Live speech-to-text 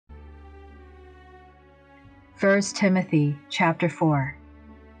1 Timothy chapter 4.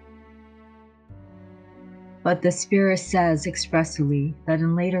 But the Spirit says expressly that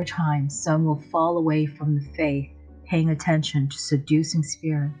in later times some will fall away from the faith, paying attention to seducing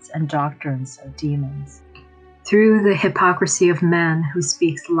spirits and doctrines of demons. Through the hypocrisy of men who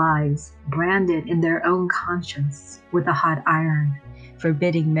speaks lies, branded in their own conscience with a hot iron,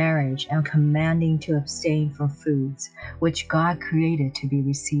 forbidding marriage and commanding to abstain from foods which God created to be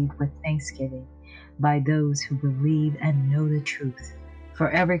received with thanksgiving by those who believe and know the truth.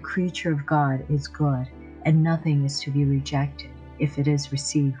 For every creature of God is good, and nothing is to be rejected if it is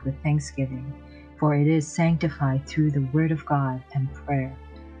received with thanksgiving, for it is sanctified through the word of God and prayer.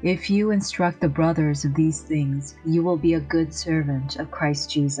 If you instruct the brothers of these things, you will be a good servant of Christ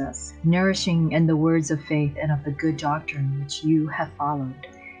Jesus, nourishing in the words of faith and of the good doctrine which you have followed.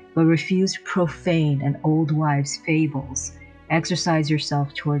 But refuse profane and old wives' fables. Exercise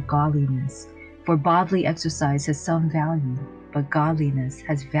yourself toward godliness, for bodily exercise has some value, but godliness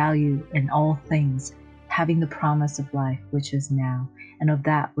has value in all things, having the promise of life which is now, and of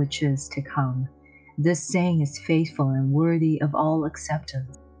that which is to come. This saying is faithful and worthy of all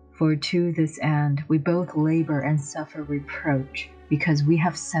acceptance. For to this end we both labor and suffer reproach, because we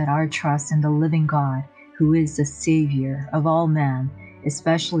have set our trust in the living God, who is the Savior of all men,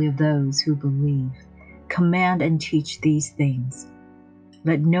 especially of those who believe. Command and teach these things.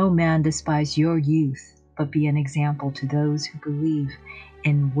 Let no man despise your youth, but be an example to those who believe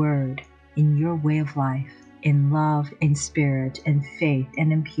in word, in your way of life, in love, in spirit, in faith,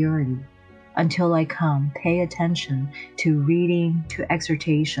 and in purity. Until I come, pay attention to reading, to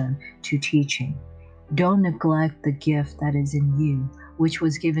exhortation, to teaching. Don't neglect the gift that is in you, which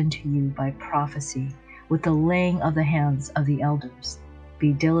was given to you by prophecy, with the laying of the hands of the elders.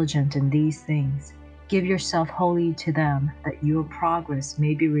 Be diligent in these things. Give yourself wholly to them, that your progress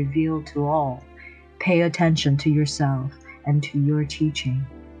may be revealed to all. Pay attention to yourself and to your teaching.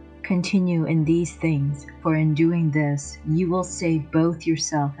 Continue in these things, for in doing this you will save both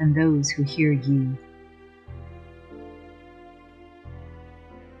yourself and those who hear you.